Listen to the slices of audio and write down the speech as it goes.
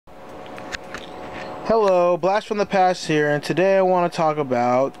Hello, Blast from the Past here, and today I want to talk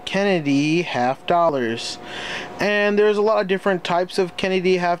about Kennedy half dollars. And there's a lot of different types of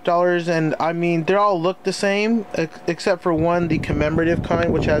Kennedy half dollars, and I mean they all look the same except for one, the commemorative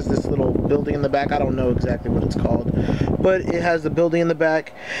kind, which has this little building in the back. I don't know exactly what it's called, but it has the building in the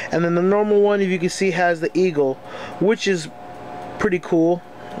back. And then the normal one, if you can see, has the eagle, which is pretty cool.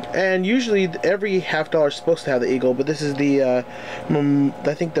 And usually every half dollar is supposed to have the eagle, but this is the I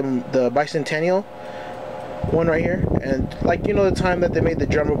think the bicentennial one right here. And like, you know, the time that they made the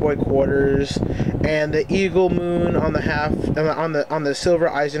Drummer Boy quarters and the eagle moon on the half on the silver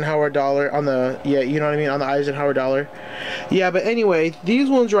Eisenhower dollar, on the, yeah, you know what I mean, on the Eisenhower dollar. Yeah, but anyway, these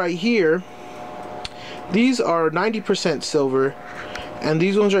ones right here, these are 90% silver, and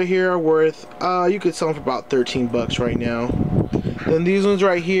these ones right here are worth you could sell them for about 13 bucks right now. Then these ones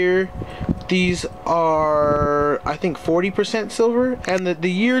right here, these are, I think, 40% silver, and the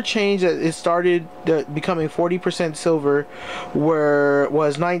year change that it started becoming 40% silver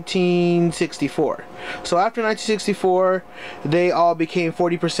was 1964. So after 1964, they all became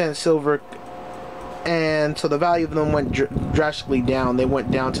 40% silver, and so the value of them went drastically down. They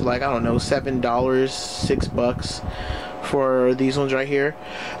went down to, like, I don't know, $7, $6 for these ones right here.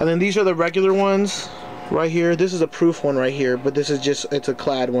 And then these are the regular ones right here. This is a proof one right here, but this is just, it's a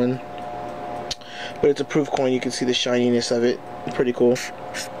clad one, but it's a proof coin. You can see the shininess of it. Pretty cool.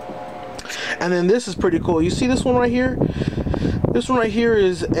 And then this is pretty cool. You see this one right here? This one right here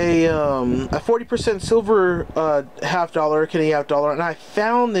is a 40% silver half dollar, Canadian half dollar, and I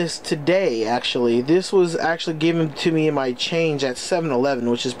found this today. Actually, this was actually given to me in my change at 7-Eleven,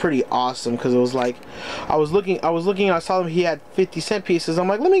 which is pretty awesome, because it was like, I was looking, I saw him, he had 50-cent pieces. I'm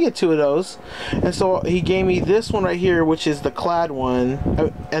like, let me get 2 of those, and so he gave me this one right here, which is the clad one,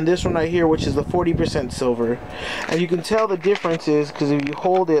 and this one right here, which is the 40% silver. And you can tell the difference is because if you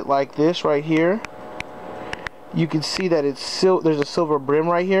hold it like this right here, you can see that it's there's a silver brim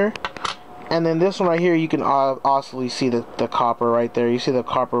right here, and then this one right here, you can also see the copper right there. You see the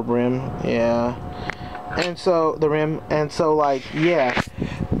copper brim, yeah, and so the rim, and so, like, yeah,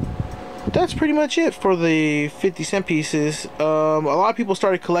 that's pretty much it for the 50-cent pieces. A lot of people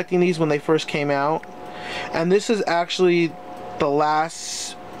started collecting these when they first came out, and this is actually the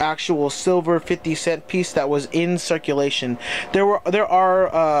last actual silver 50-cent piece that was in circulation. There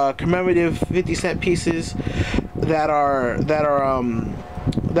are commemorative 50-cent pieces that are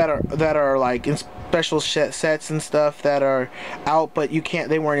like in special sets and stuff that are out, but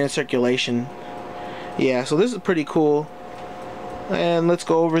they weren't in circulation. Yeah, so this is pretty cool. And let's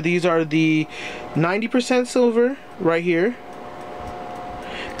go over, these are the 90% silver right here.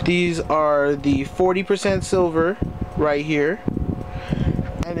 These are the 40% silver right here.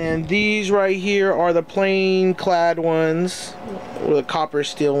 And then these right here are the plain clad ones, or the copper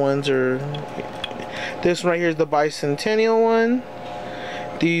steel ones, or this right here is the bicentennial one.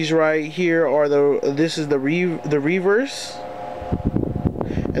 These right here are this is the reverse,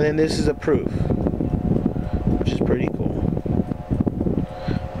 and then this is a proof, which is pretty cool.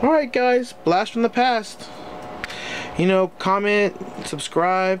 Alright guys, Blast from the Past. You know, comment,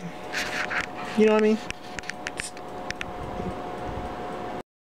 subscribe, you know what I mean?